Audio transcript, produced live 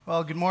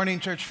Well, good morning,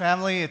 church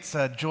family. It's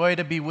a joy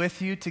to be with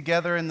you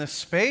together in this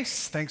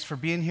space. Thanks for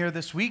being here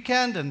this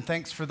weekend, and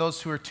thanks for those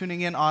who are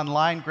tuning in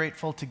online.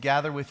 Grateful to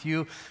gather with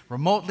you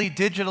remotely,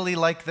 digitally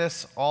like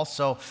this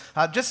also.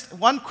 Just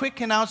one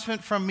quick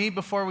announcement from me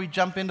before we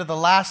jump into the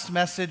last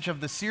message of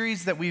the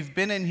series that we've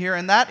been in here,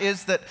 and that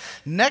is that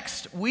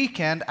next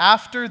weekend,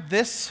 after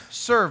this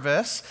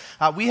service,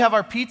 we have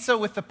our Pizza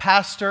with the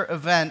Pastor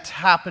event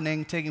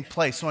taking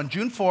place. So on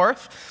June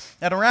 4th,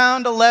 at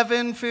around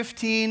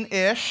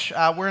 11:15-ish,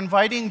 we're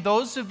inviting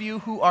those of you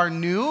who are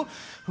new,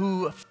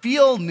 who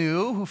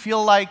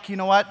feel like, you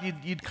know what,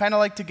 you'd kind of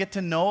like to get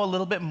to know a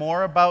little bit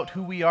more about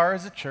who we are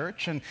as a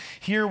church and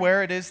hear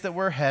where it is that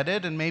we're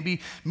headed and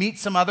maybe meet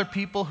some other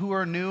people who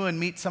are new and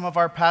meet some of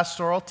our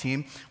pastoral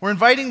team. We're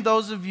inviting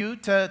those of you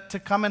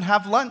to come and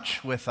have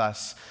lunch with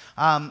us.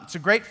 It's a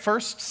great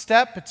first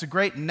step. It's a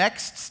great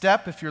next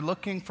step if you're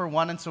looking for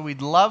one, and so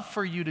we'd love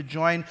for you to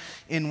join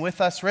in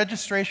with us.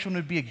 Registration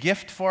would be a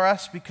gift for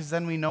us because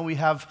then we know we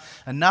have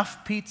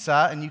enough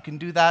pizza, and you can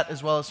do that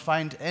as well as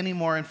find any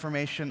more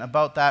information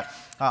about that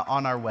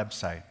on our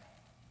website.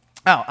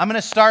 Now, I'm going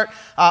to start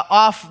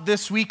off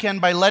this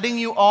weekend by letting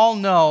you all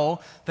know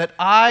that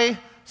I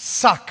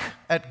suck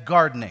at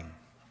gardening.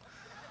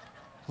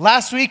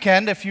 Last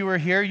weekend, if you were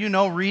here, you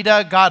know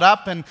Rita got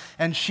up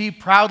and she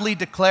proudly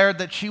declared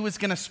that she was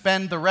going to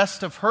spend the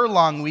rest of her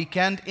long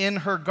weekend in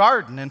her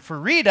garden. And for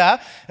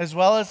Rita, as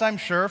well as I'm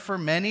sure for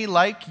many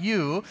like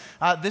you,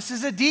 this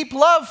is a deep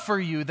love for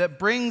you that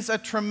brings a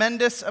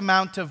tremendous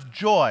amount of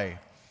joy.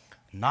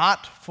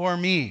 Not for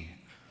me.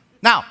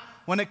 Now,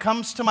 when it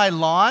comes to my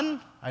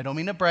lawn, I don't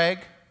mean to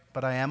brag,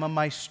 but I am a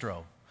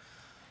maestro.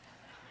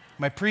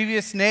 My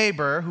previous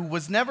neighbor, who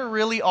was never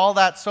really all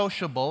that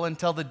sociable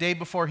until the day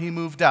before he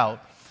moved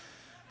out,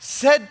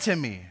 said to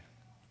me,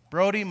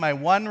 "Brody, my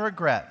one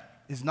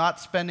regret is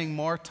not spending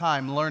more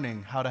time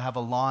learning how to have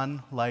a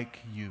lawn like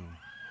you."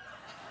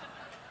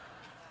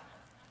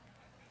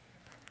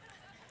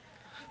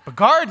 But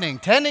gardening,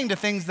 tending to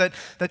things that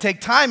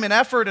take time and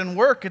effort and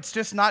work, it's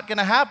just not going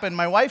to happen.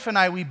 My wife and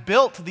I, we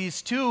built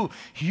these two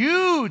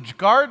huge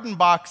garden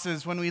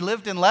boxes when we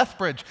lived in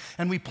Lethbridge,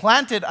 and we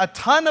planted a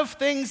ton of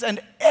things, and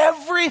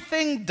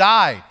everything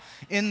died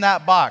in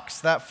that box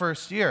that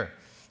first year.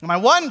 And my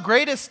one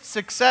greatest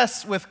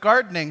success with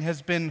gardening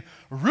has been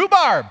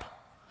rhubarb.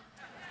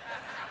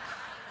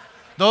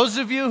 Those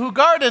of you who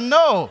garden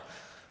know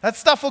that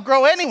stuff will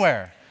grow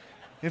anywhere.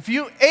 If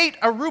you ate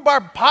a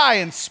rhubarb pie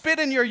and spit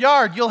in your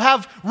yard, you'll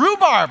have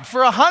rhubarb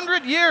for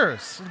 100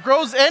 years. It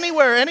grows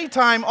anywhere,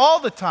 anytime, all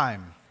the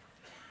time.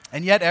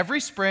 And yet every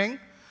spring,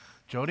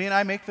 Jody and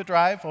I make the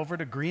drive over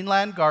to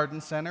Greenland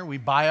Garden Center. We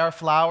buy our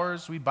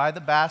flowers, we buy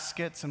the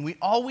baskets, and we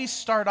always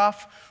start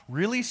off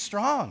really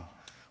strong.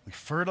 We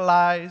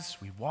fertilize,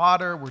 we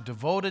water, we're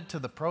devoted to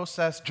the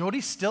process.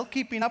 Jody's still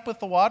keeping up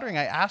with the watering.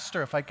 I asked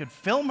her if I could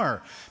film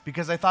her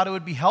because I thought it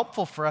would be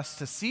helpful for us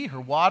to see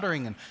her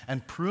watering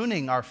and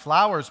pruning our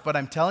flowers. But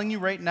I'm telling you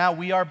right now,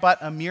 we are but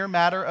a mere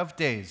matter of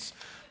days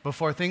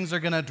before things are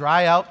going to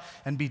dry out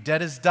and be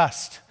dead as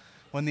dust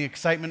when the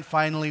excitement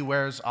finally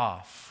wears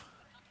off.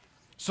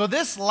 So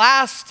this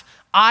last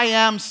I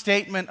am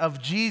statement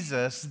of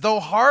Jesus, though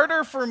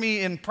harder for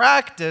me in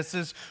practice,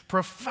 is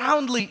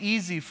profoundly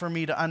easy for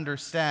me to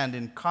understand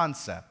in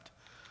concept.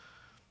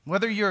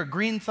 Whether you're a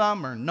green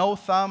thumb or no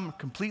thumb,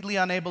 completely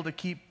unable to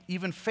keep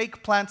even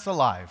fake plants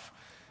alive,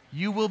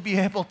 you will be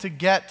able to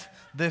get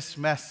this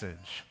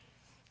message.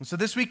 And so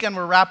this weekend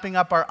we're wrapping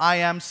up our I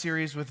am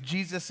series with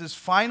Jesus'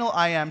 final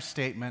I am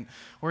statement,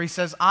 where he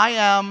says, "I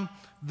am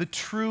the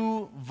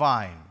true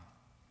vine."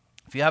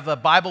 If you have a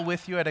Bible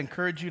with you, I'd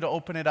encourage you to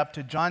open it up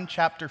to John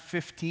chapter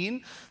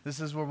 15. This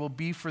is where we'll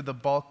be for the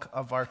bulk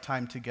of our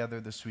time together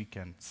this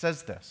weekend. It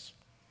says this,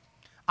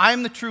 "I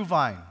am the true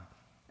vine,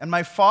 and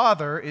my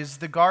Father is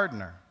the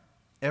gardener.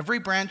 Every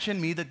branch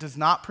in me that does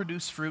not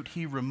produce fruit,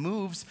 he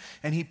removes,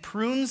 and he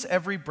prunes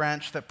every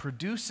branch that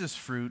produces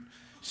fruit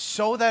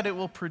so that it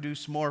will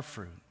produce more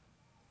fruit.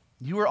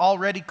 You are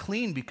already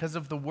clean because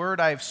of the word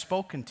I have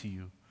spoken to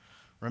you.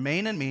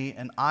 Remain in me,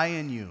 and I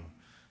in you.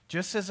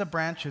 Just as a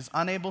branch is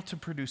unable to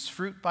produce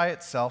fruit by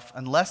itself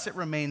unless it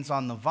remains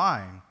on the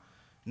vine,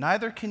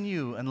 neither can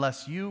you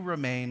unless you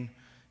remain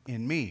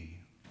in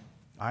me.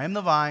 I am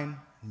the vine,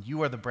 and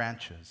you are the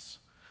branches.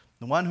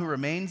 The one who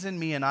remains in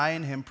me and I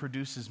in him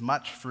produces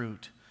much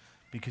fruit,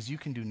 because you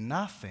can do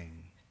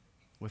nothing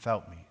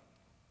without me."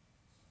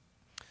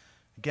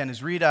 Again,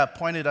 as Rita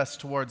pointed us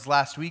towards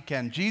last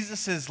weekend,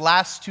 Jesus'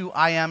 last two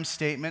I am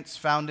statements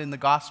found in the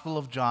Gospel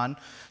of John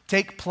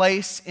take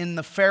place in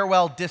the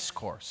farewell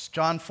discourse,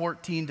 John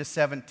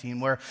 14-17,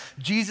 where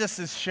Jesus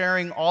is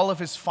sharing all of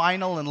his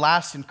final and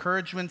last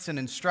encouragements and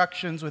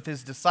instructions with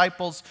his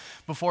disciples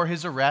before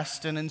his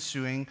arrest and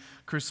ensuing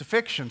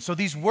crucifixion. So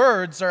these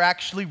words are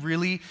actually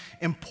really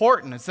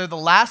important. They're the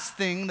last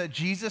thing that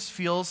Jesus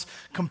feels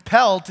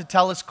compelled to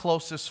tell his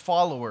closest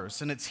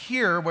followers. And it's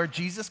here where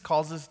Jesus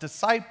calls his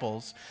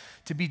disciples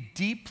to be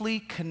deeply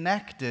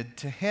connected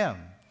to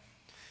him.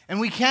 And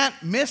we can't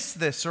miss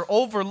this or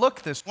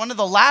overlook this. One of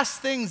the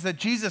last things that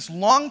Jesus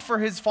longed for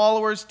his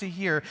followers to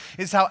hear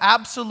is how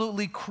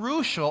absolutely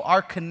crucial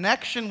our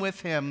connection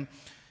with him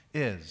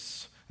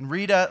is. And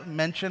Rita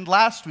mentioned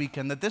last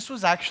weekend that this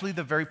was actually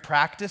the very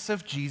practice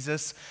of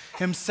Jesus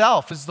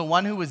himself, as the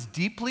one who was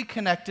deeply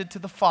connected to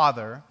the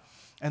Father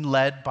and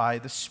led by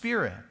the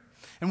Spirit.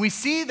 And we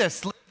see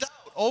this lived out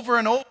over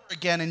and over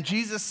again in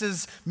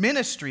Jesus'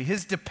 ministry,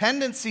 his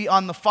dependency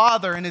on the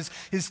Father and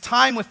his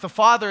time with the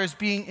Father as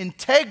being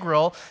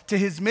integral to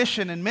his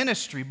mission and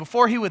ministry.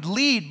 Before he would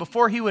lead,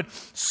 before he would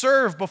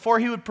serve, before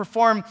he would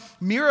perform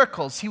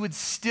miracles, he would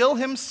still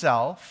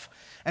himself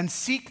and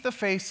seek the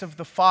face of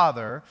the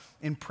Father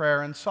in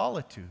prayer and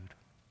solitude.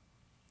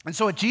 And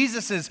so what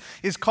Jesus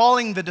is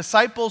calling the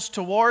disciples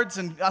towards,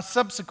 and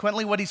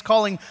subsequently what he's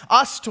calling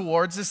us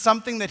towards, is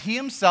something that he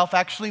himself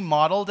actually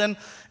modeled and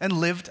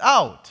lived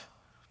out.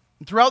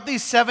 Throughout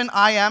these 7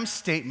 I am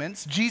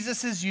statements,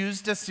 Jesus has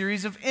used a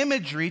series of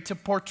imagery to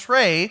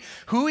portray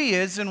who he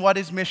is and what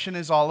his mission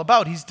is all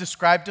about. He's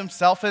described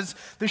himself as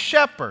the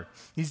shepherd.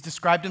 He's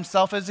described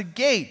himself as a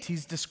gate.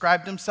 He's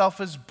described himself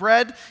as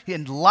bread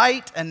and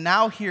light. And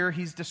now here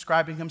he's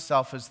describing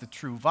himself as the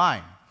true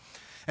vine.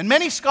 And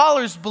many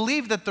scholars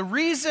believe that the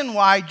reason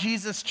why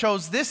Jesus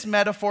chose this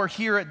metaphor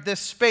here at this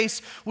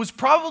space was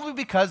probably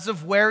because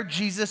of where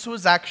Jesus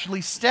was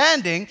actually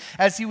standing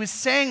as he was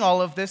saying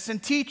all of this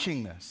and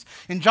teaching this.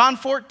 In John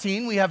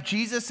 14, we have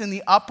Jesus in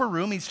the upper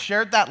room. He's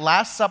shared that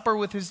Last Supper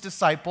with his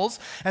disciples,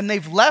 and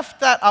they've left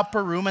that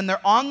upper room, and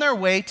they're on their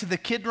way to the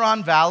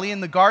Kidron Valley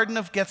in the Garden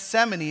of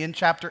Gethsemane in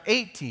chapter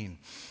 18.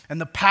 And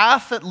the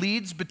path that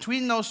leads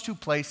between those two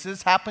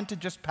places happened to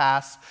just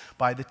pass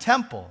by the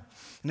temple.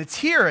 And it's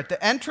here at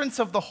the entrance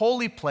of the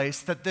holy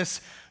place that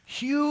this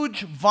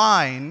huge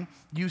vine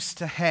used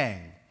to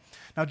hang.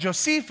 Now,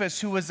 Josephus,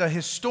 who was a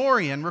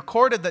historian,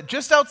 recorded that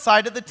just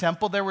outside of the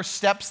temple there were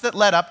steps that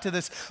led up to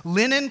this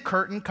linen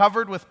curtain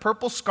covered with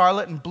purple,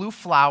 scarlet, and blue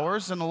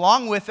flowers, and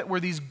along with it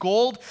were these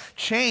gold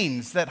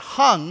chains that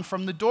hung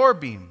from the door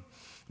beam.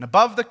 And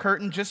above the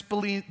curtain, just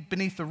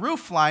beneath the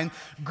roof line,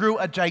 grew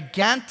a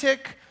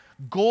gigantic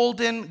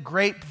golden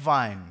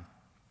grapevine,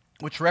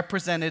 which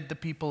represented the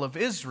people of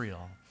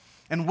Israel.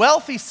 And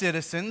wealthy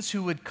citizens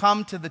who would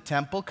come to the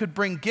temple could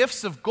bring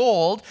gifts of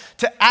gold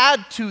to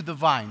add to the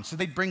vine. So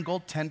they'd bring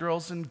gold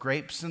tendrils and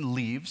grapes and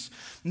leaves.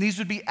 And these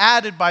would be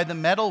added by the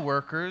metal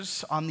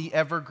workers on the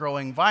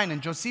ever-growing vine.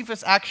 And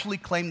Josephus actually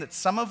claimed that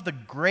some of the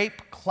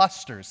grape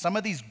clusters, some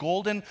of these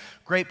golden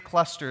grape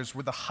clusters,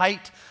 were the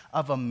height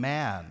of a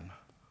man.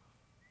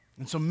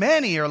 And so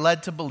many are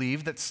led to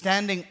believe that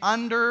standing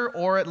under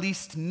or at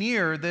least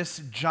near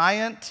this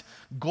giant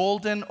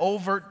golden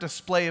overt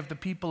display of the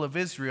people of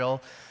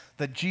Israel,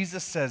 that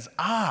Jesus says,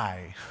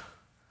 I'm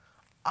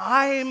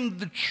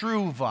the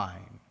true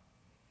vine.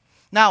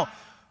 Now,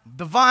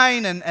 the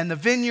vine and the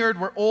vineyard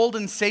were old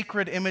and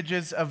sacred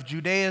images of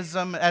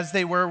Judaism, as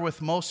they were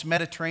with most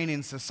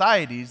Mediterranean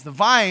societies. The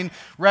vine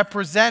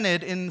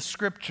represented in the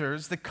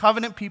scriptures the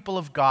covenant people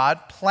of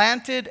God,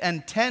 planted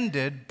and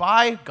tended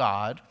by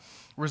God,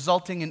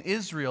 resulting in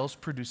Israel's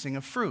producing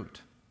of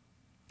fruit.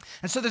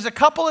 And so there's a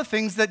couple of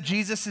things that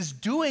Jesus is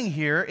doing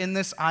here in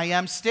this I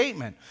am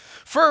statement.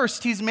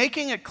 First, he's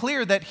making it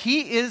clear that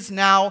he is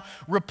now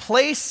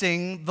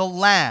replacing the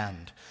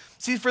land.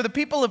 See, for the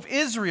people of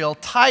Israel,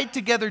 tied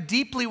together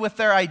deeply with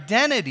their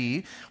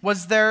identity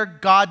was their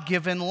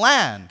God-given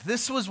land.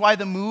 This was why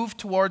the move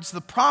towards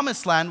the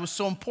promised land was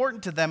so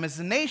important to them as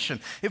a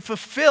nation. It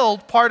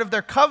fulfilled part of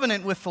their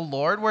covenant with the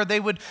Lord, where they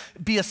would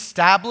be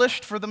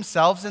established for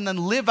themselves and then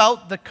live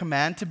out the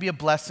command to be a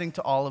blessing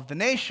to all of the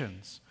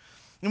nations.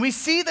 And we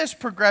see this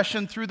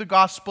progression through the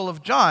Gospel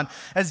of John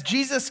as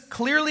Jesus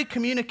clearly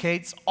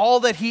communicates all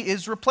that he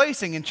is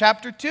replacing. In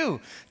chapter 2,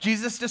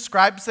 Jesus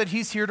describes that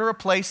he's here to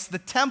replace the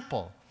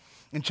temple.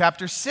 In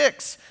chapter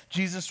 6,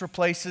 Jesus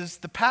replaces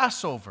the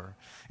Passover.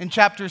 In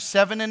chapters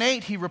 7 and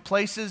 8, he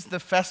replaces the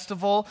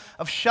festival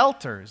of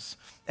shelters.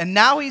 And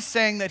now he's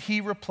saying that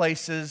he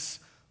replaces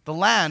the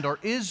land, or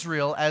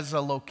Israel, as a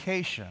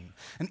location.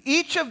 And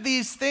each of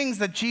these things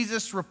that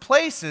Jesus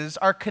replaces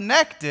are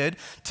connected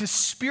to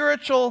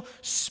spiritual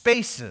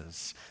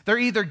spaces. They're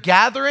either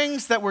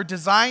gatherings that were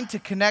designed to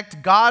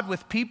connect God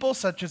with people,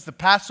 such as the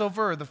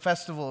Passover or the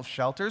Festival of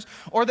Shelters,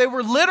 or they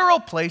were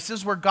literal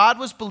places where God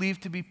was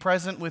believed to be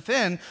present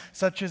within,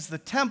 such as the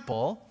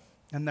temple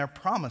and their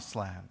promised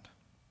land.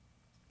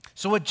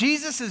 So what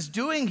Jesus is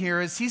doing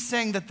here is he's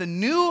saying that the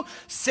new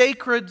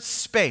sacred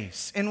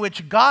space in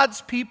which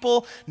God's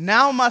people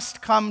now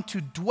must come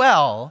to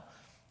dwell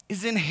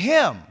is in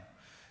him.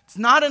 It's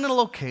not in a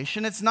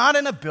location, it's not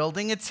in a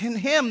building, it's in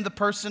him, the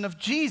person of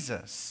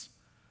Jesus.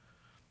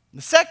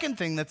 The second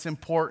thing that's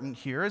important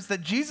here is that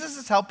Jesus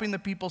is helping the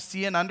people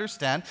see and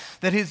understand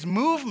that his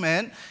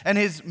movement and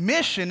his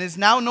mission is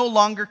now no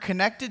longer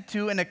connected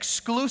to and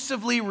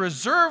exclusively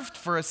reserved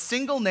for a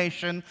single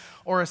nation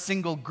or a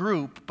single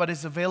group, but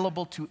is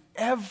available to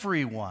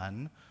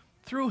everyone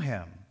through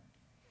him.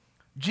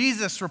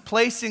 Jesus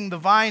replacing the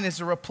vine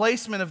is a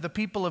replacement of the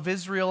people of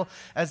Israel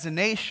as a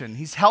nation.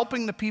 He's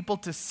helping the people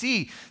to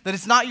see that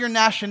it's not your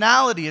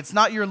nationality, it's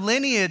not your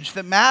lineage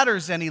that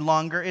matters any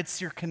longer, it's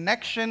your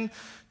connection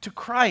to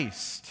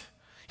Christ.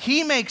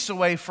 He makes a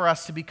way for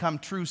us to become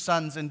true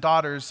sons and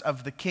daughters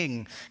of the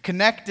King,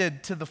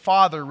 connected to the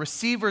Father,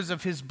 receivers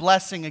of His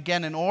blessing,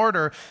 again, in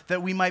order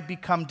that we might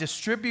become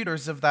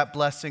distributors of that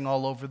blessing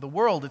all over the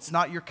world. It's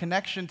not your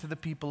connection to the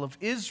people of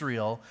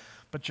Israel,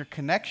 but your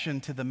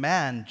connection to the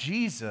man,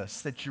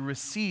 Jesus, that you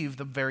receive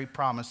the very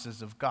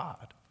promises of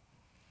God.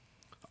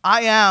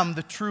 I am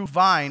the true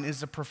vine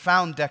is a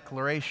profound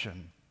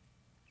declaration.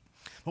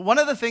 But one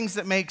of the things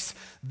that makes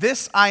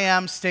this I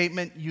am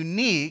statement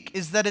unique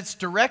is that it's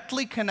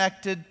directly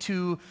connected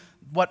to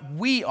what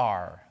we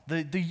are.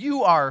 The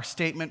you are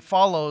statement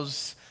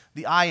follows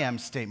the I am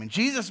statement.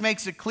 Jesus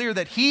makes it clear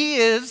that He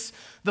is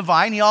the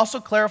vine. He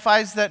also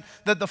clarifies that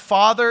the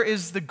Father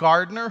is the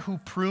gardener who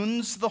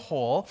prunes the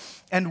whole.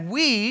 And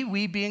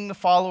we being the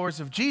followers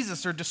of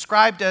Jesus, are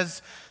described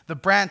as the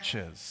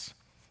branches.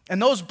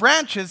 And those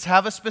branches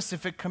have a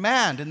specific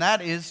command, and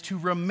that is to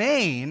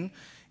remain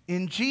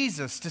in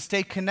Jesus, to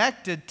stay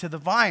connected to the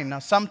vine. Now,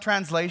 some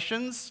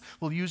translations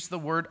will use the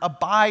word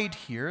abide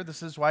here.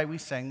 This is why we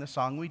sang the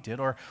song we did,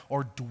 or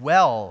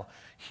dwell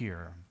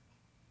here.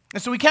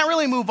 And so we can't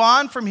really move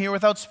on from here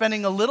without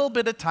spending a little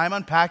bit of time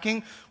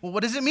unpacking, well,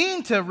 what does it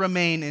mean to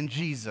remain in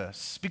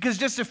Jesus? Because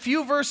just a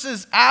few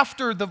verses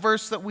after the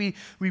verse that we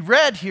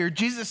read here,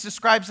 Jesus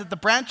describes that the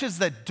branches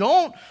that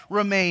don't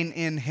remain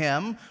in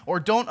Him or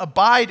don't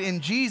abide in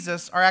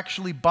Jesus are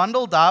actually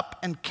bundled up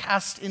and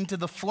cast into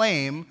the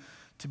flame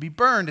to be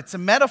burned. It's a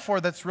metaphor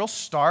that's real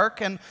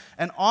stark and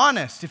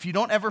honest. If you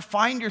don't ever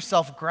find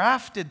yourself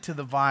grafted to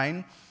the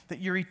vine, that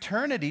your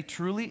eternity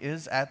truly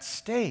is at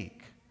stake.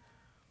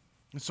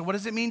 And so what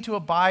does it mean to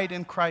abide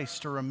in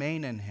Christ, to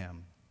remain in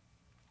Him?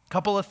 A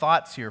couple of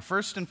thoughts here.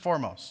 First and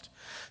foremost,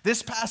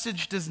 this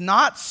passage does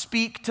not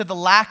speak to the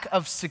lack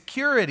of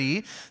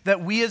security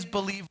that we as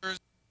believers,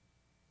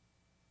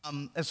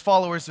 as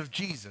followers of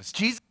Jesus.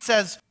 Jesus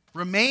says,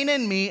 remain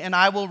in me and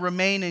I will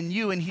remain in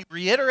you. And He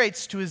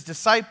reiterates to His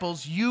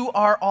disciples, you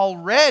are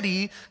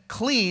already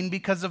clean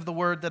because of the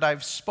word that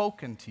I've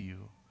spoken to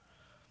you.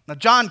 Now,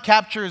 John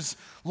captures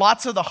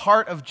lots of the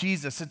heart of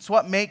Jesus. It's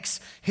what makes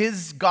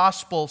his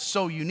gospel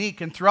so unique.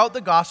 And throughout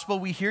the gospel,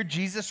 we hear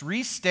Jesus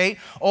restate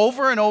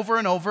over and over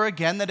and over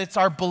again that it's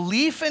our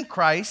belief in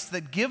Christ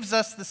that gives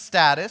us the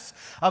status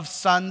of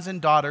sons and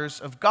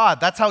daughters of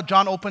God. That's how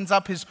John opens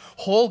up his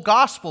whole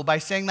gospel, by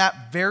saying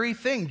that very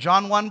thing.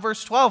 John 1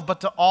 verse 12, but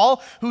to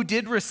all who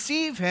did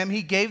receive Him,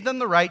 He gave them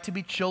the right to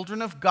be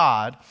children of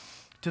God,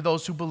 to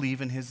those who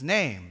believe in His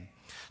name.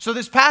 So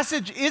this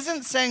passage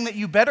isn't saying that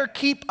you better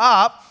keep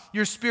up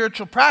your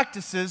spiritual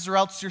practices or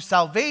else your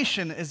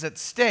salvation is at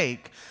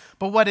stake.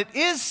 But what it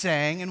is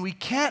saying, and we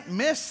can't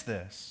miss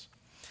this,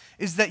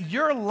 is that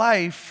your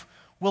life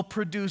will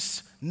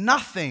produce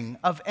nothing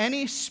of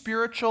any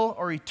spiritual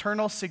or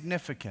eternal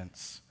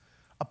significance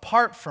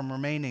apart from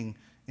remaining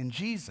in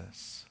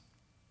Jesus.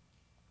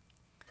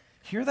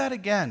 Hear that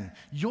again.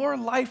 Your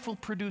life will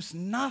produce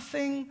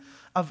nothing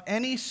of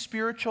any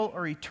spiritual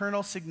or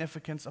eternal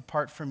significance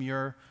apart from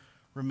your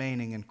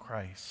remaining in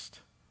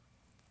Christ.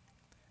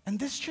 And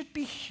this should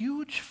be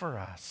huge for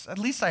us. At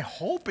least I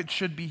hope it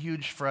should be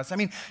huge for us. I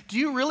mean, do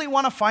you really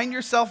want to find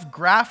yourself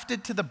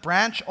grafted to the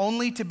branch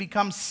only to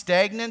become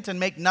stagnant and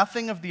make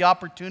nothing of the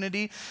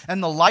opportunity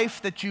and the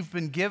life that you've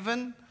been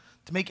given,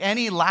 to make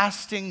any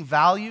lasting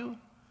value?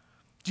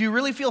 Do you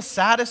really feel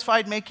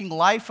satisfied making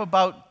life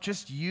about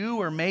just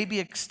you, or maybe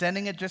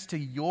extending it just to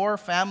your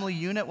family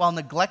unit while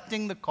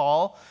neglecting the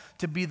call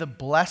to be the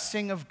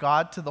blessing of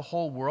God to the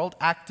whole world,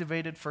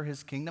 activated for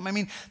His kingdom? I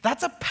mean,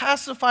 that's a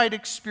pacified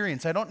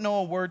experience. I don't know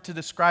a word to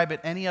describe it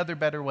any other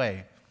better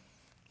way.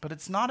 But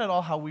it's not at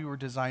all how we were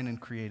designed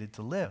and created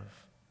to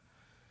live.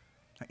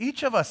 Now,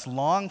 each of us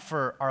long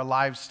for our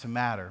lives to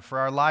matter, for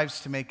our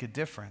lives to make a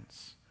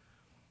difference.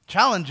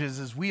 Challenge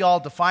is we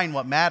all define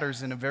what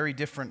matters in a very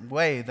different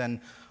way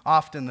than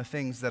often the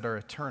things that are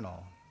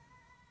eternal.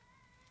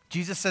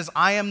 Jesus says,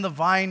 I am the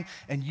vine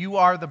and you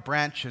are the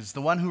branches.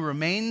 The one who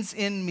remains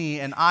in me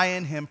and I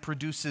in him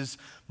produces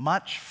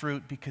much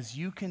fruit, because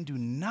you can do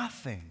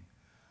nothing.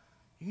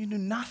 You can do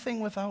nothing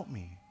without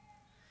me.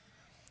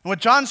 And what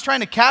John's trying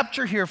to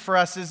capture here for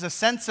us is a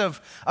sense of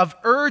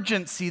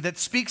urgency that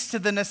speaks to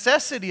the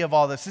necessity of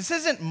all this. This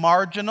isn't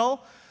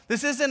marginal.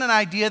 This isn't an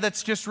idea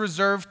that's just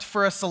reserved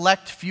for a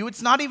select few.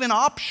 It's not even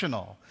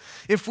optional.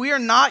 If we are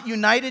not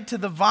united to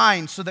the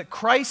vine so that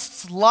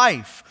Christ's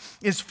life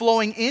is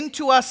flowing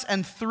into us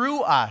and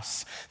through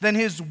us, then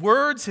His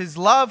words, His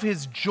love,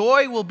 His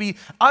joy will be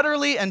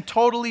utterly and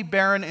totally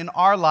barren in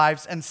our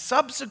lives, and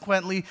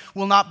subsequently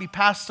will not be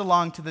passed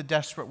along to the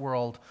desperate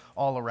world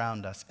all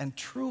around us. And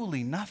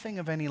truly, nothing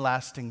of any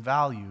lasting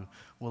value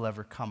will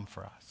ever come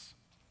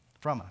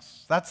from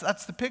us.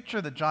 That's the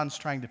picture that John's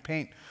trying to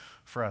paint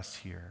for us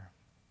here.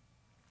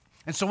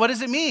 And so what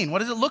does it mean? What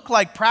does it look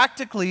like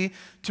practically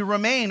to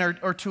remain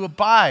or to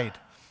abide?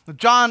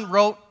 John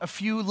wrote a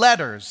few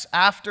letters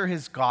after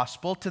his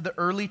gospel to the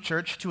early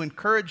church to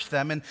encourage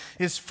them. And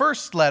his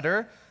first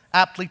letter,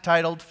 aptly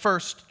titled 1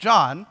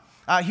 John,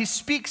 he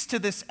speaks to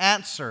this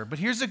answer. But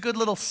here's a good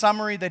little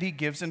summary that he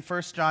gives in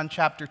 1 John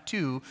chapter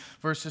 2,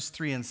 verses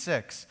 3 and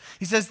 6.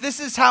 He says, "This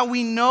is how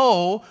we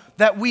know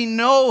that we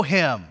know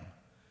him,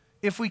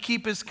 if we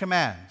keep his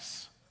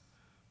commands.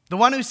 The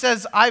one who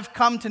says, 'I've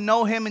come to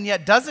know him,' and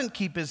yet doesn't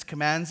keep his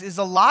commands is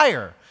a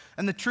liar,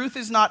 and the truth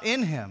is not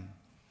in him.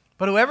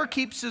 But whoever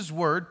keeps his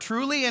word,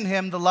 truly in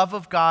him the love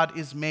of God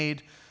is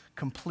made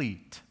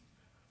complete.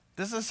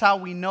 This is how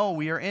we know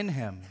we are in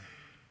him.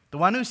 The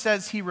one who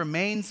says he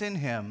remains in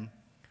him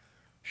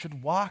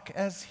should walk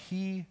as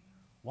he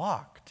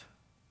walked."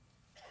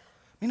 I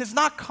mean, it's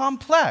not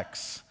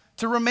complex.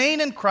 To remain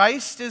in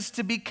Christ is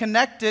to be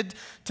connected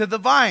to the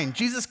vine.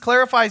 Jesus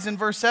clarifies in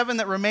verse 7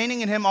 that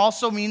remaining in him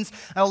also means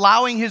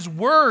allowing his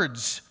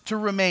words to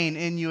remain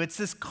in you. It's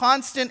this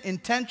constant,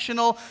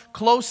 intentional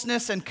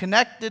closeness and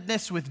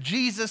connectedness with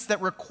Jesus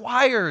that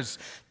requires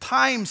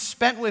time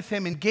spent with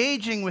him,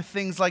 engaging with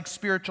things like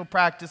spiritual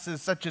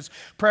practices such as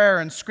prayer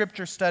and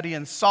scripture study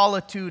and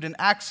solitude and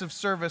acts of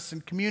service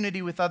and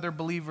community with other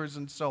believers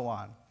and so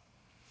on.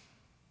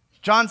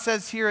 John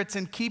says here it's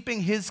in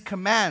keeping his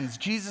commands,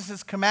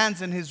 Jesus'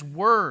 commands and his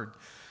word.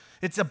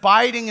 It's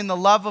abiding in the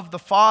love of the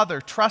Father,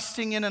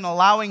 trusting in and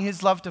allowing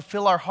his love to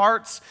fill our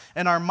hearts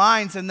and our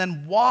minds, and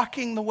then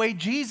walking the way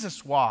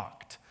Jesus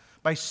walked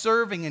by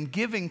serving and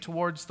giving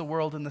towards the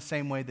world in the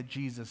same way that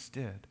Jesus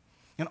did.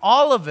 And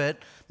all of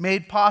it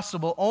made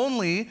possible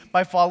only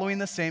by following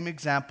the same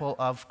example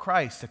of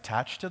Christ,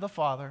 attached to the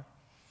Father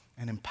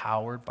and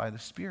empowered by the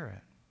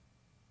Spirit.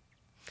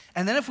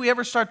 And then if we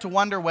ever start to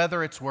wonder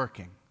whether it's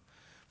working,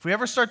 if we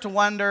ever start to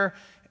wonder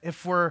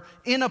if we're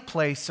in a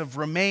place of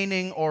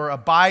remaining or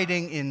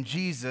abiding in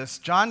Jesus,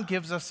 John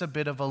gives us a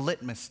bit of a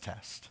litmus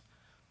test.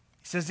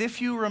 He says,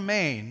 if you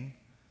remain,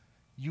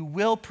 you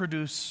will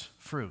produce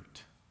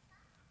fruit.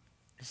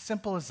 As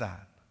simple as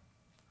that.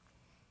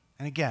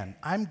 And again,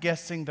 I'm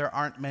guessing there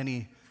aren't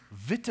many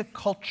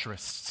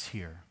viticulturists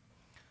here.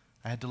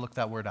 I had to look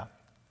that word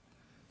up.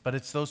 But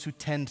it's those who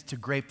tend to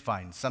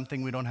grapevines,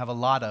 something we don't have a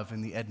lot of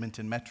in the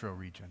Edmonton metro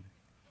region.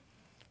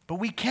 But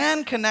we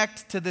can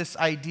connect to this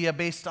idea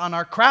based on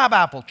our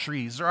crabapple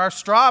trees or our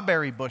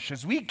strawberry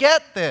bushes. We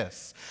get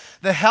this.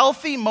 The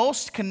healthy,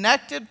 most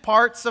connected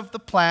parts of the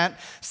plant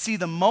see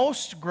the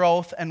most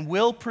growth and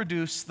will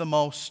produce the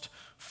most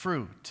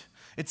fruit.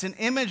 It's an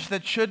image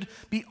that should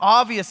be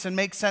obvious and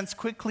make sense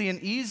quickly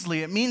and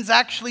easily. It means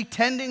actually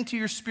tending to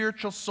your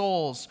spiritual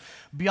souls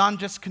beyond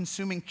just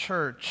consuming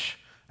church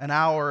an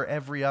hour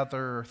every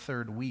other or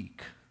third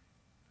week.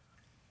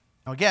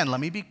 Now again, let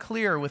me be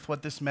clear with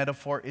what this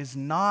metaphor is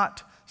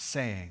not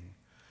saying.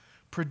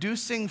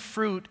 Producing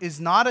fruit is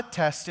not a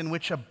test in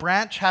which a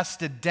branch has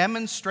to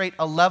demonstrate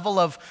a level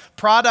of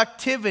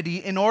productivity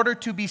in order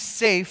to be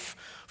safe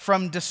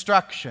from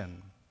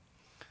destruction.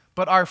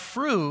 But our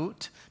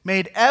fruit,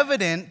 made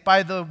evident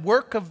by the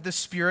work of the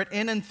Spirit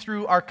in and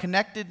through our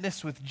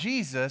connectedness with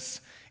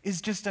Jesus,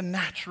 is just a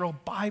natural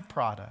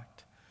byproduct.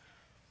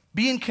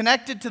 Being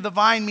connected to the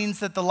vine means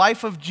that the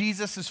life of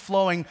Jesus is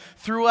flowing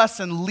through us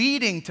and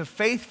leading to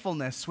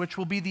faithfulness, which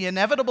will be the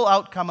inevitable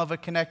outcome of a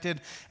connected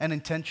and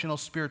intentional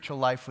spiritual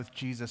life with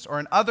Jesus. Or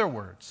in other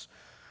words,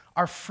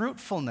 our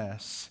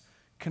fruitfulness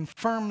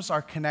confirms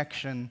our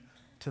connection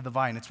to the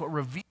vine. It's what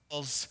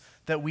reveals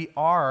that we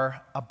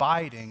are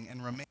abiding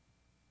and remaining.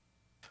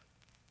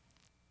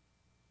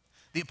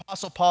 The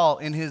Apostle Paul,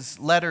 in his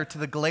letter to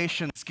the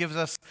Galatians, gives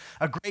us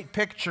a great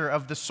picture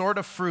of the sort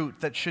of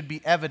fruit that should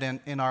be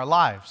evident in our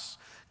lives.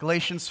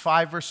 Galatians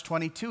 5, verse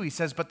 22, he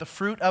says, "But the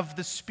fruit of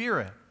the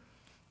Spirit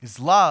is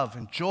love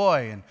and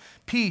joy and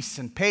peace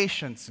and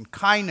patience and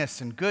kindness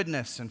and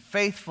goodness and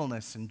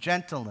faithfulness and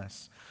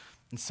gentleness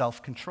and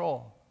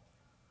self-control."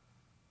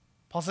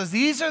 Paul says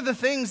these are the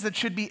things that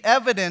should be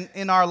evident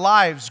in our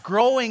lives,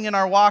 growing in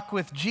our walk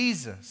with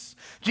Jesus.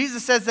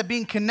 Jesus says that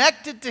being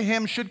connected to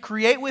him should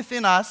create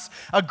within us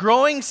a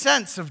growing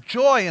sense of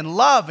joy and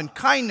love and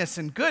kindness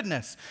and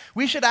goodness.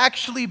 We should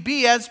actually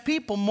be, as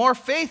people, more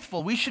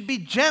faithful. We should be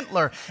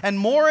gentler and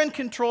more in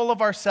control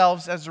of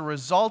ourselves as a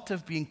result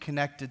of being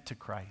connected to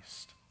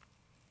Christ.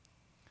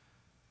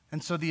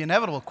 And so the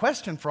inevitable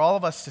question for all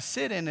of us to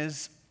sit in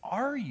is,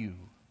 are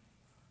you?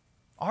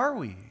 Are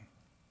we?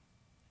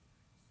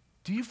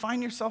 Do you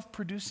find yourself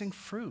producing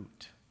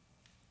fruit?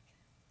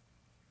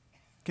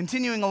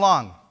 Continuing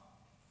along,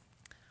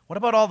 what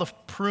about all the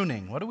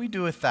pruning? What do we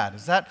do with that?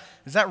 Is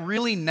that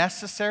really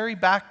necessary?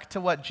 Back to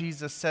what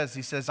Jesus says.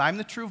 He says, "I'm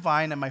the true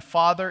vine and my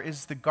Father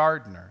is the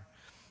gardener.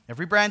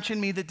 Every branch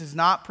in me that does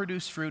not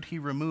produce fruit, he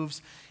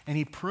removes, and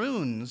he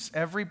prunes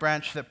every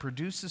branch that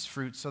produces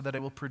fruit so that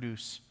it will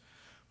produce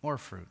more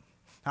fruit."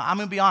 Now, I'm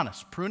going to be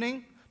honest.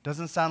 Pruning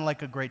doesn't sound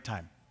like a great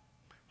time.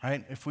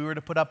 Right? If we were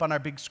to put up on our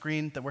big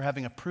screen that we're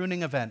having a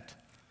pruning event,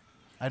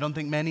 I don't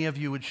think many of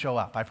you would show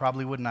up. I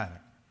probably wouldn't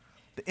either.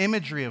 The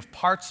imagery of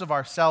parts of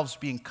ourselves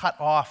being cut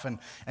off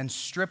and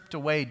stripped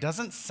away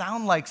doesn't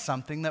sound like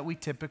something that we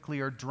typically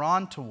are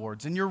drawn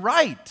towards. And you're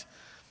right.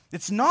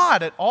 It's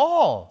not at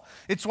all.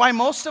 It's why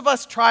most of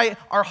us try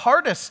our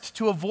hardest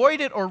to avoid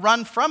it or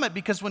run from it,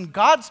 because when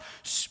God's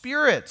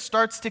Spirit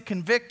starts to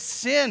convict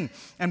sin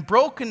and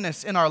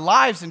brokenness in our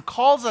lives and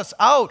calls us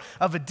out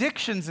of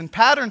addictions and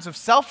patterns of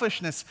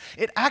selfishness,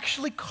 it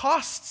actually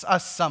costs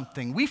us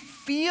something. We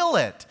feel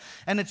it,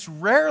 and it's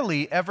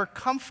rarely ever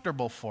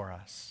comfortable for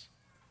us.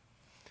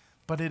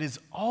 But it is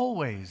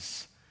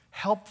always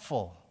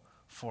helpful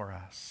for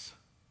us.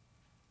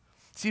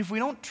 See, if we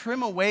don't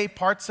trim away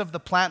parts of the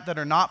plant that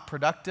are not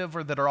productive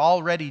or that are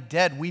already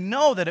dead, we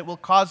know that it will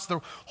cause the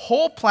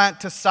whole plant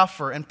to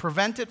suffer and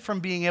prevent it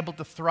from being able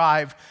to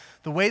thrive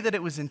the way that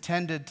it was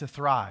intended to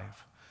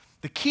thrive.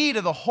 The key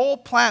to the whole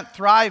plant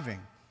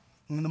thriving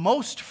and the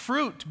most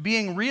fruit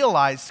being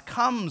realized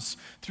comes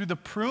through the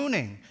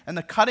pruning and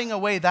the cutting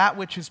away that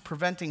which is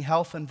preventing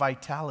health and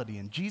vitality.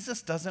 And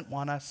Jesus doesn't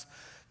want us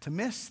to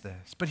miss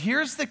this. But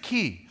here's the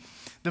key.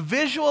 The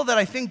visual that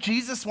I think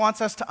Jesus wants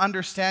us to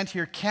understand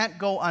here can't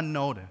go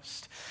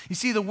unnoticed. You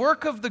see, the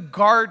work of the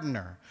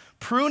gardener,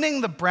 pruning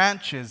the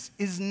branches,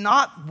 is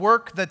not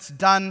work that's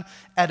done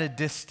at a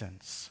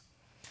distance.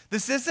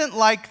 This isn't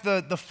like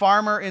the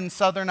farmer in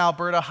southern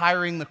Alberta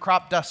hiring the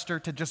crop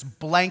duster to just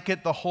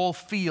blanket the whole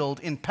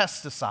field in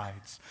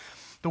pesticides.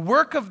 The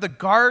work of the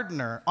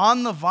gardener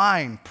on the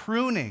vine,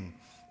 pruning,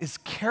 is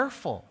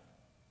careful.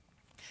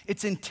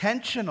 It's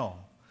intentional,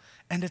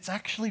 and it's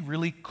actually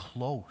really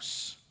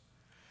close.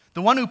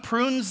 The one who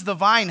prunes the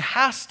vine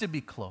has to be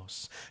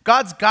close.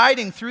 God's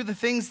guiding through the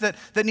things that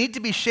need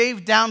to be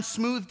shaved down,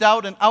 smoothed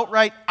out, and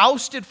outright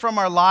ousted from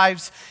our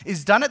lives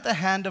is done at the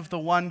hand of the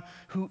one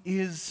who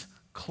is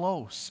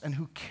close and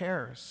who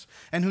cares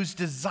and whose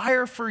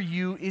desire for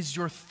you is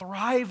your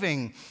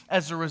thriving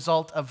as a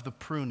result of the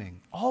pruning,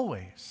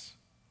 always.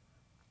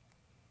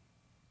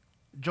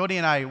 Jody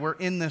and I, we're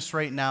in this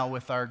right now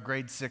with our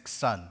grade 6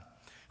 son,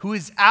 who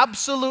is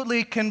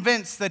absolutely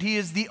convinced that he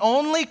is the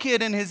only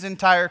kid in his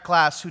entire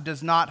class who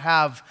does not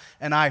have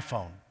an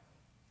iPhone.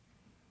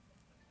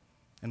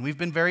 And we've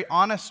been very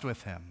honest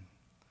with him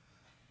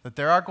that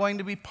there are going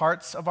to be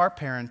parts of our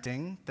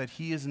parenting that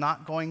he is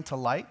not going to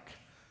like,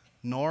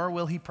 nor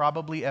will he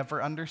probably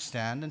ever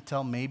understand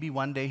until maybe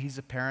one day he's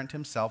a parent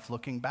himself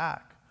looking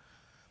back.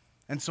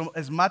 And so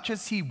as much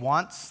as he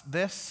wants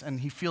this and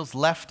he feels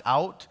left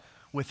out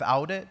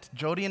without it,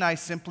 Jody and I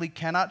simply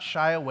cannot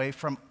shy away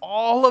from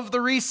all of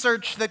the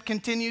research that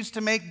continues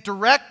to make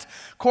direct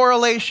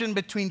correlation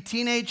between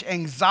teenage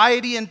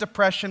anxiety and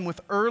depression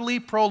with early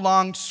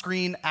prolonged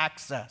screen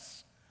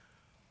access.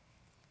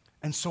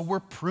 And so we're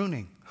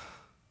pruning.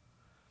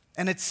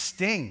 And it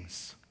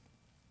stings.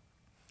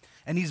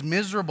 And he's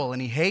miserable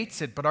and he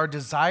hates it, but our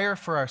desire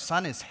for our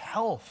son is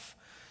health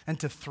and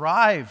to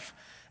thrive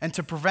and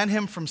to prevent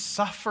him from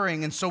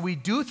suffering. And so we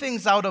do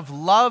things out of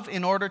love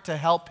in order to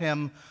help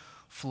him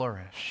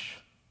flourish.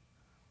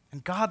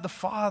 And God the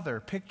Father,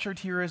 pictured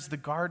here as the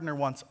gardener,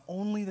 wants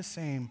only the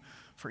same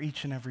for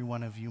each and every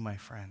one of you, my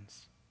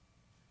friends.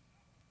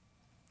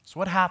 So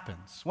what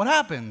happens? What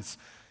happens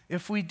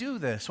if we do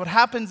this? What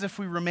happens if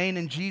we remain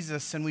in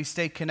Jesus and we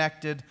stay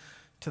connected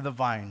to the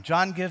vine?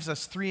 John gives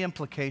us 3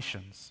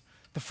 implications.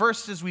 The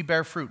first is we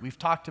bear fruit. We've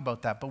talked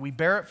about that, but we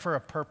bear it for a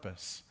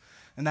purpose,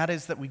 and that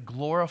is that we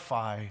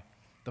glorify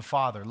the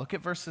Father. Look at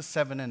verses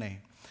 7 and 8.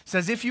 It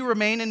says, "If you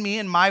remain in me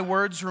and my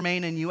words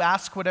remain in you,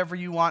 ask whatever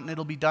you want and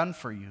it'll be done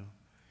for you.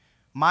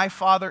 My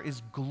Father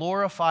is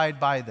glorified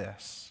by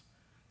this,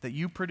 that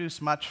you produce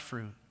much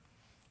fruit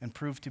and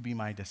prove to be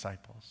my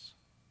disciples."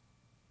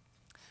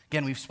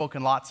 Again, we've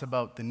spoken lots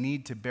about the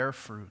need to bear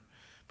fruit,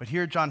 but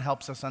here John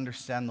helps us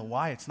understand the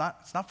why. It's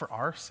not for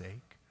our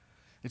sake.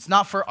 It's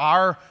not for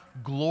our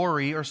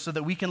glory or so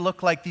that we can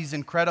look like these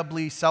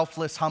incredibly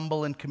selfless,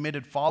 humble, and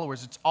committed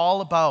followers. It's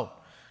all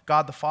about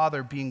God the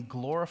Father being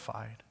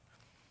glorified.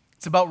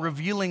 It's about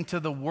revealing to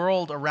the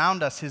world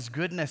around us his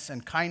goodness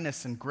and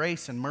kindness and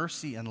grace and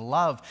mercy and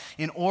love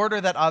in order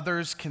that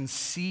others can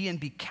see and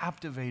be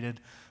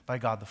captivated by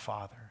God the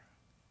Father.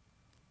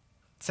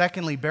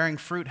 Secondly, bearing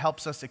fruit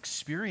helps us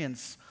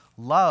experience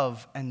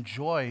love and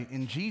joy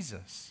in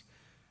Jesus.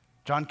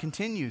 John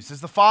continues,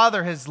 "As the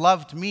Father has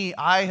loved me,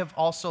 I have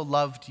also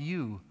loved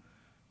you.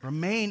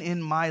 Remain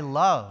in my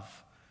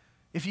love.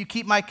 If you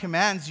keep my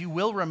commands, you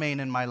will remain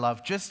in my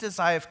love, just as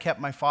I have kept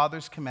my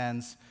Father's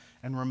commands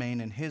and remain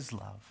in his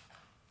love.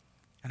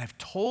 And I've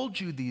told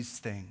you these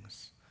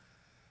things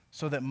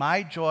so that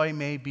my joy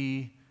may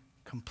be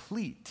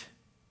complete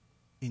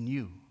in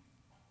you."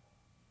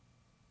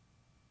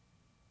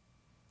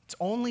 It's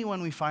only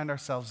when we find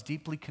ourselves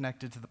deeply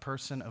connected to the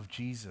person of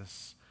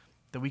Jesus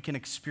that we can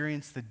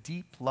experience the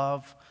deep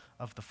love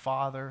of the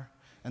Father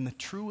and the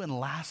true and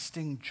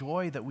lasting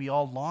joy that we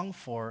all long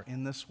for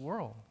in this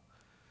world.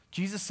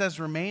 Jesus says,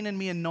 "Remain in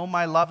me and know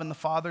my love and the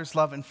Father's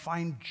love and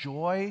find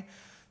joy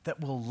that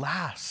will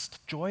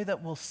last, joy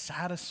that will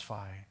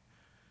satisfy.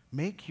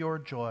 Make your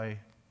joy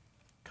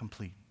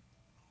complete."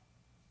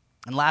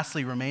 And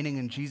lastly, remaining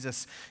in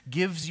Jesus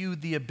gives you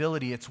the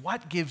ability, it's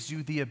what gives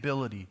you the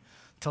ability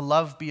to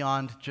love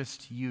beyond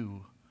just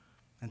you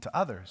and to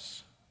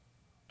others.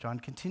 John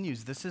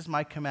continues, "This is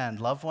my command,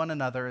 love one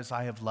another as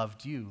I have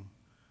loved you.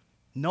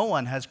 No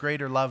one has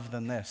greater love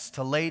than this,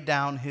 to lay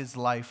down his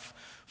life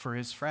for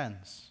his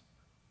friends.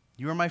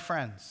 You are my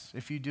friends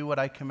if you do what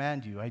I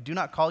command you. I do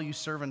not call you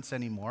servants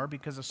anymore,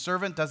 because a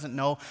servant doesn't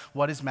know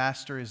what his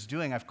master is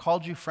doing. I've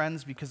called you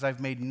friends because I've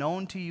made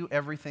known to you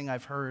everything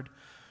I've heard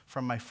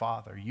from my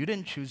Father. You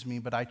didn't choose me,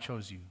 but I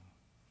chose you.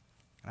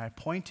 And I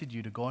appointed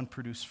you to go and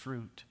produce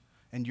fruit,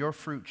 and your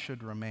fruit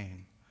should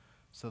remain,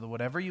 so that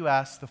whatever you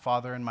ask the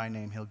Father in my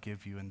name, he'll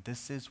give you. And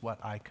this is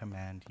what I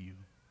command you.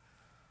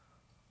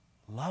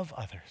 Love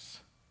others.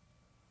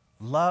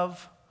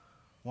 Love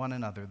one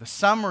another." The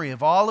summary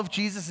of all of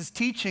Jesus'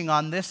 teaching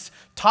on this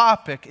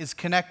topic is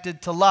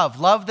connected to love.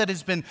 Love that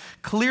has been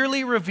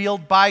clearly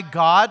revealed by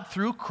God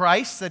through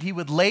Christ, that he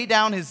would lay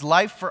down his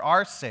life for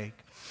our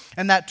sake.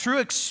 And that true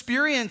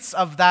experience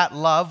of that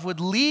love would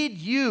lead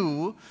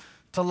you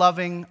to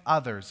loving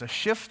others. A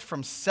shift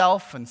from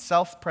self and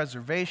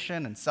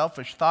self-preservation and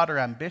selfish thought or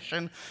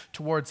ambition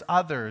towards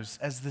others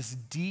as this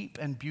deep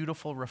and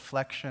beautiful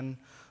reflection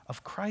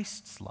of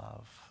Christ's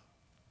love.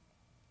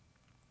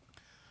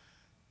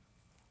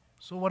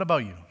 So what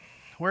about you?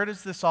 Where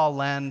does this all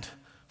land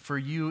for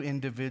you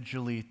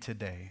individually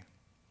today?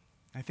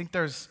 I think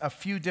there's a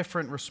few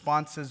different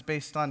responses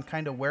based on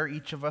kind of where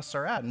each of us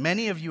are at.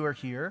 Many of you are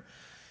here,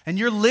 and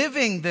you're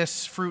living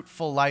this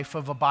fruitful life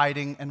of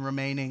abiding and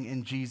remaining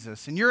in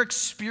Jesus. And you're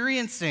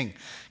experiencing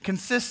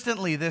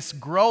consistently this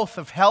growth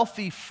of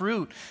healthy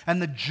fruit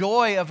and the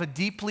joy of a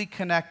deeply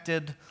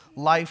connected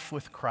life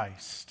with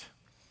Christ.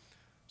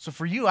 So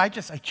for you, I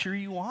cheer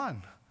you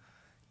on.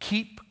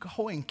 Keep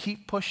going,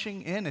 keep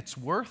pushing in. It's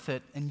worth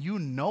it, and you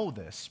know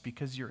this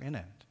because you're in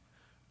it.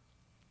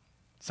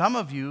 Some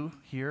of you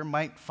here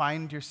might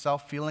find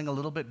yourself feeling a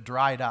little bit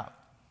dried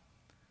up.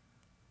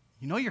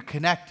 You know you're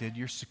connected,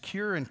 you're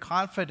secure and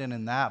confident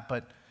in that,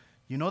 but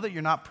you know that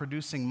you're not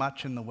producing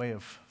much in the way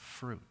of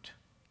fruit.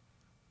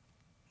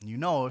 And you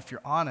know, if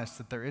you're honest,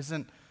 that there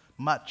isn't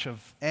much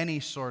of any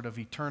sort of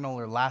eternal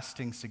or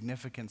lasting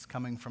significance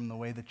coming from the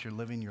way that you're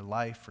living your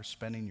life or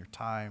spending your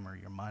time or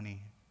your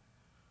money.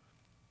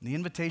 And the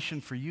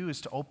invitation for you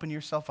is to open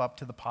yourself up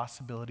to the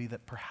possibility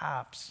that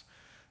perhaps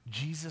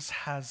Jesus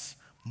has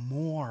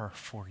more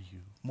for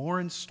you, more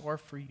in store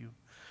for you.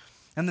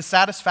 And the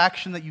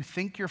satisfaction that you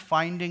think you're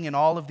finding in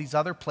all of these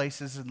other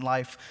places in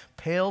life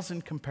pales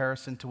in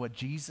comparison to what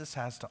Jesus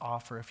has to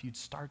offer if you'd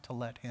start to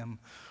let him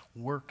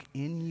work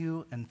in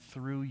you and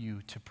through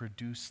you to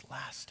produce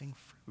lasting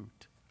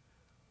fruit.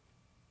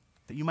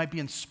 That you might be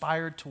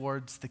inspired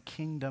towards the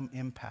kingdom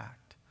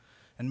impact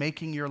and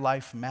making your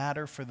life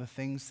matter for the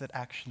things that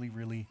actually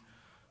really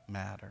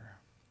matter.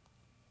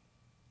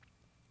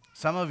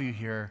 Some of you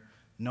here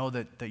know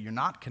that you're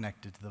not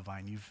connected to the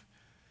vine.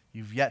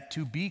 You've yet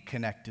to be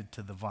connected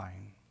to the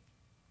vine.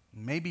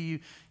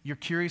 Maybe you're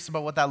curious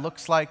about what that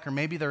looks like, or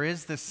maybe there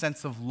is this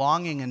sense of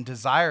longing and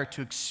desire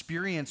to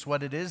experience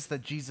what it is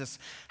that Jesus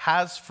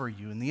has for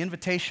you. And the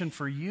invitation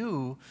for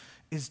you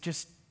is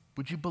just,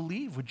 would you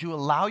believe? Would you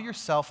allow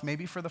yourself,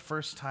 maybe for the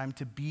first time,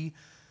 to be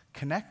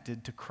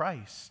connected to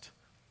Christ?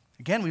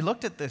 Again, we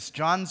looked at this.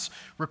 John's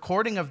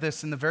recording of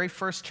this in the very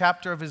first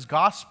chapter of his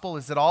gospel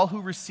is that all who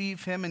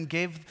receive him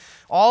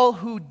all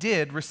who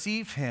did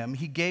receive him,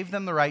 he gave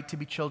them the right to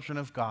be children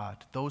of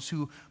God, those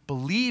who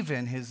believe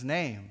in his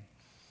name.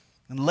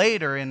 And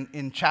later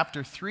in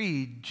chapter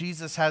 3,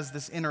 Jesus has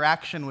this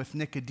interaction with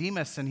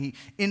Nicodemus, and he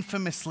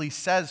infamously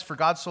says, "For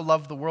God so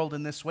loved the world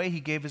in this way,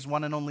 he gave his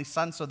one and only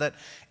Son, so that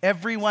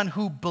everyone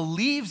who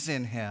believes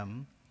in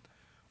him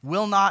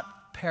will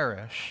not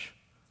perish,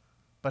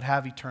 but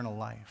have eternal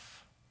life."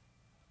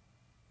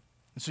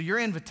 And so your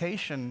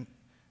invitation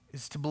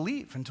is to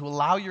believe and to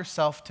allow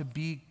yourself to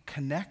be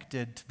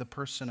connected to the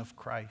person of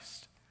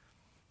Christ.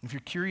 If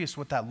you're curious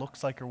what that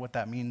looks like or what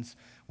that means,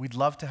 we'd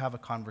love to have a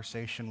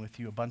conversation with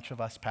you. A bunch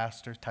of us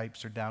pastor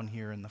types are down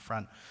here in the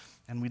front,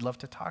 and we'd love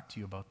to talk to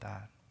you about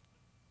that.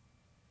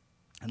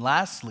 And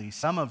lastly,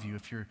 some of you,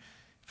 if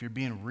you're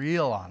being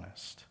real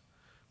honest,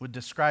 would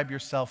describe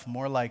yourself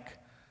more like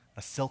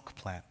a silk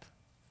plant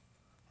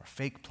or a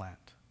fake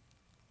plant,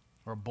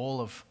 or a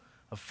bowl of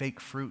fake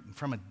fruit. And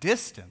from a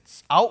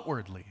distance,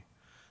 outwardly,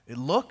 it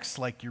looks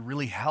like you're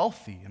really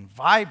healthy and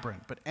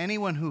vibrant, but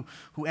anyone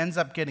who ends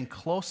up getting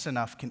close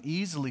enough can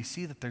easily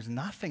see that there's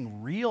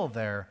nothing real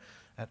there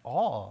at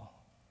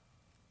all.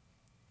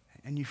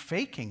 And you're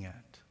faking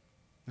it.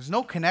 There's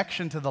no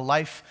connection to the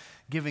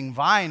life-giving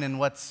vine, and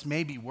what's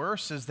maybe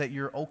worse is that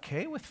you're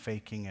okay with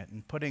faking it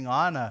and putting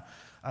on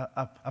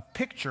a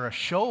picture, a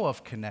show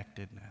of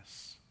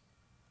connectedness.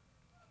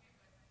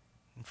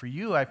 And for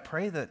you, I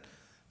pray that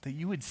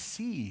you would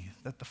see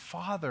that the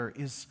Father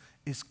is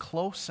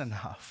close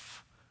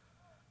enough,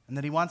 and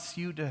that he wants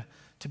you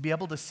to be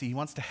able to see. He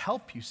wants to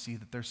help you see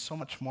that there's so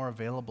much more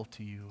available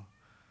to you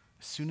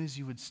as soon as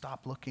you would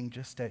stop looking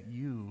just at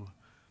you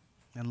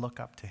and look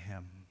up to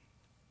him.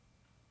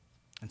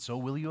 And so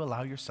will you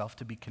allow yourself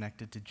to be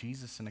connected to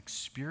Jesus and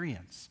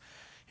experience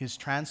his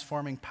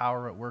transforming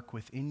power at work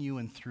within you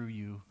and through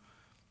you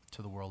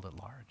to the world at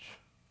large?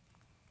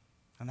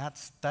 And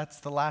that's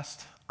the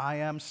last I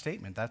am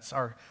statement. That's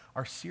our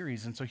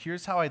series. And so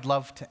here's how I'd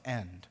love to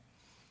end.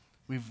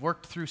 We've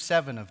worked through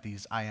 7 of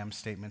these I am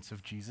statements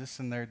of Jesus,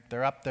 and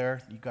they're up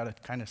there. You got to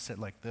kind of sit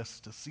like this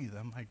to see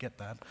them. I get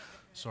that.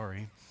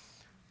 Sorry.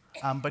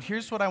 But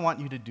here's what I want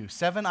you to do.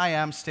 7 I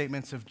am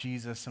statements of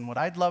Jesus, and what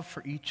I'd love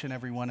for each and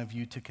every one of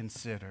you to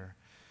consider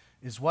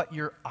is what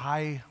your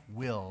I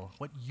will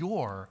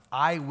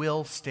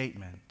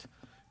statement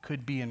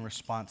could be in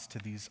response to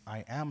these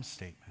I am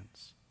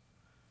statements.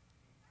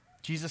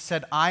 Jesus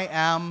said, I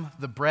am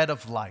the bread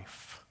of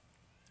life.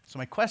 So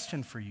my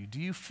question for you, do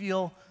you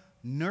feel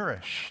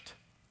nourished?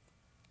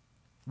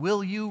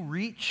 Will you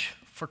reach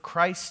for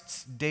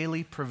Christ's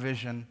daily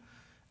provision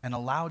and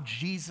allow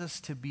Jesus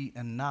to be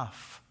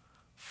enough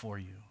for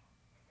you?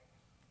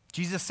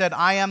 Jesus said,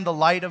 I am the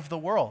light of the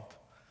world.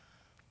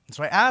 And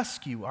so I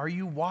ask you, are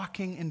you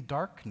walking in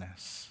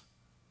darkness?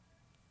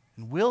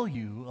 And will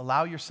you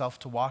allow yourself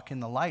to walk in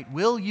the light?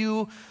 Will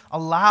you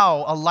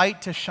allow a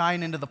light to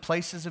shine into the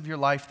places of your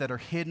life that are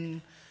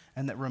hidden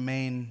and that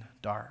remain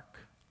dark?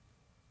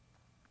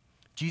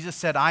 Jesus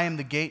said, I am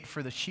the gate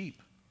for the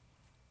sheep.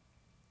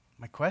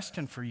 My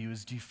question for you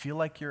is, do you feel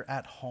like you're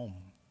at home?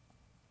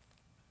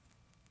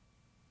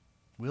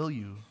 Will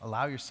you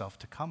allow yourself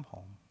to come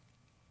home?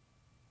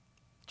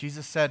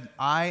 Jesus said,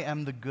 I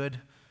am the good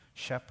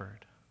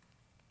shepherd.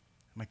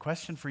 My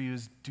question for you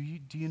is, do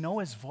you know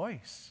his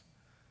voice?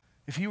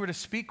 If he were to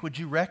speak, would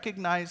you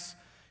recognize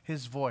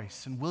his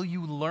voice? And will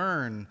you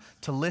learn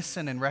to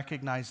listen and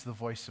recognize the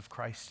voice of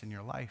Christ in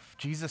your life?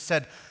 Jesus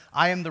said,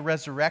 I am the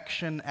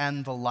resurrection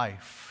and the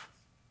life.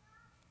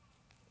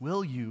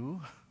 Will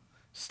you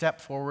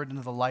step forward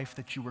into the life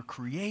that you were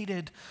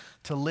created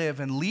to live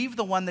and leave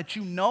the one that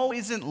you know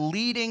isn't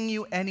leading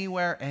you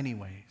anywhere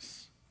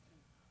anyways?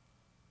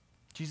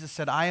 Jesus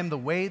said, I am the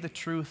way, the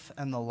truth,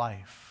 and the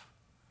life.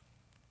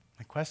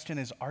 My question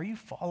is, are you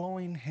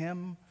following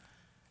him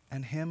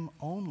and him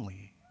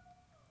only?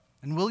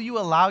 And will you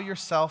allow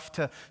yourself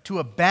to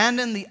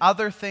abandon the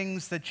other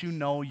things that you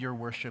know you're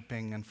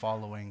worshiping and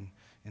following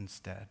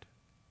instead?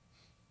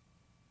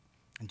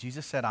 And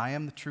Jesus said, I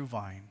am the true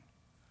vine.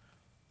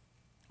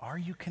 Are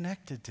you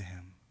connected to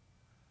him?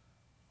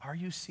 Are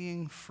you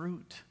seeing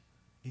fruit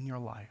in your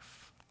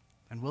life?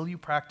 And will you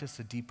practice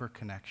a deeper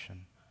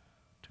connection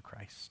to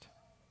Christ?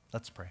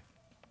 Let's pray.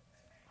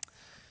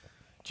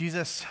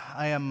 Jesus,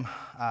 I am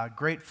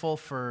grateful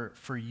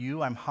for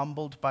you. I'm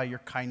humbled by your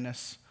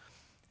kindness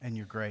and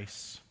your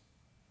grace.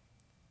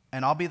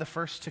 And I'll be the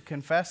first to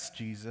confess,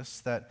 Jesus,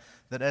 that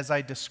as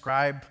I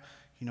describe,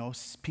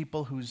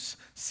 people whose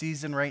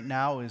season right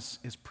now is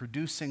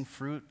producing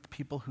fruit,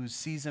 people whose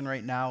season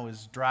right now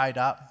is dried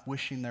up,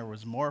 wishing there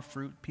was more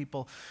fruit,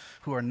 people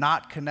who are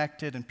not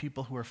connected and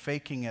people who are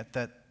faking it,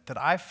 that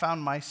I've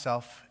found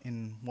myself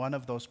in one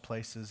of those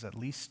places at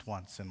least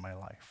once in my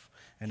life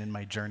and in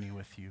my journey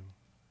with you.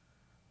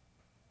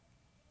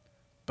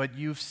 But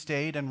you've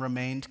stayed and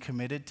remained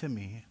committed to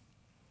me,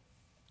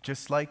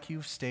 just like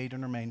you've stayed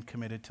and remained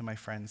committed to my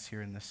friends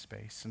here in this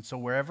space. And so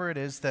wherever it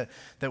is that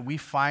we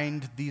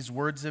find these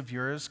words of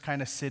yours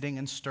kind of sitting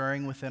and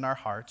stirring within our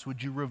hearts,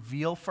 would you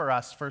reveal for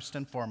us, first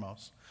and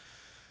foremost,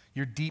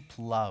 your deep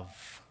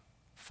love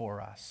for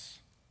us,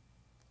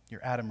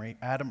 your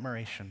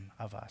admiration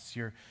of us,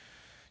 your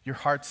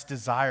heart's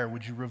desire.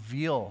 Would you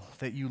reveal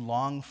that you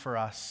long for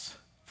us,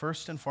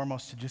 first and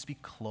foremost, to just be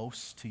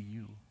close to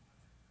you?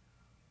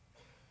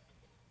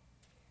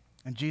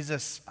 And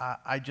Jesus,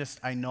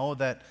 I know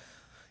that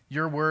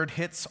your word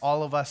hits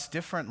all of us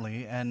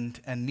differently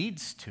and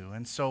needs to.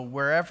 And so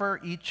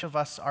wherever each of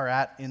us are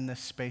at in this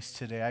space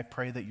today, I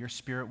pray that your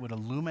Spirit would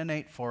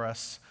illuminate for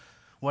us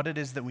what it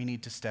is that we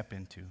need to step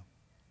into.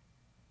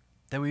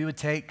 That we would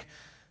take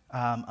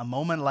a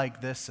moment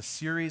like this, a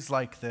series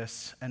like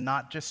this, and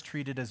not just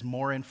treat it as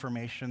more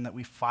information that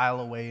we file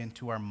away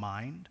into our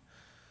mind,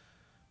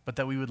 but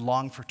that we would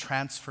long for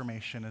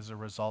transformation as a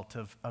result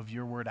of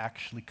your word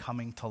actually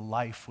coming to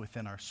life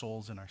within our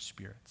souls and our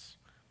spirits.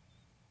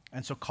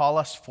 And so call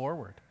us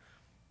forward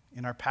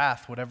in our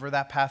path, whatever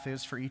that path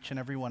is for each and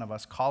every one of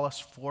us. Call us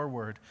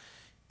forward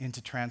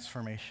into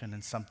transformation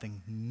and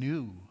something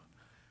new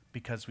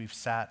because we've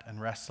sat and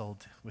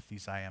wrestled with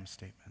these I am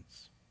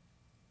statements.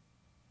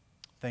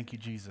 Thank you,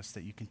 Jesus,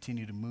 that you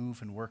continue to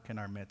move and work in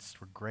our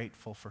midst. We're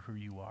grateful for who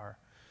you are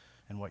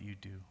and what you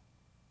do.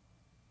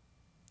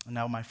 And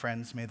now, my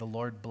friends, may the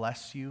Lord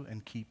bless you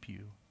and keep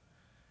you.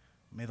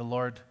 May the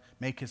Lord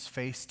make his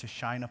face to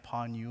shine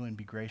upon you and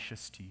be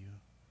gracious to you.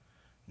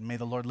 And may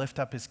the Lord lift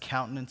up his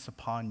countenance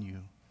upon you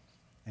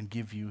and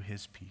give you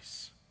his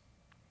peace.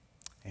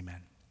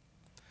 Amen.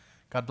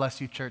 God bless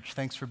you, church.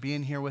 Thanks for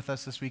being here with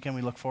us this weekend.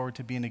 We look forward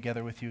to being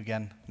together with you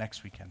again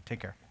next weekend.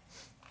 Take care.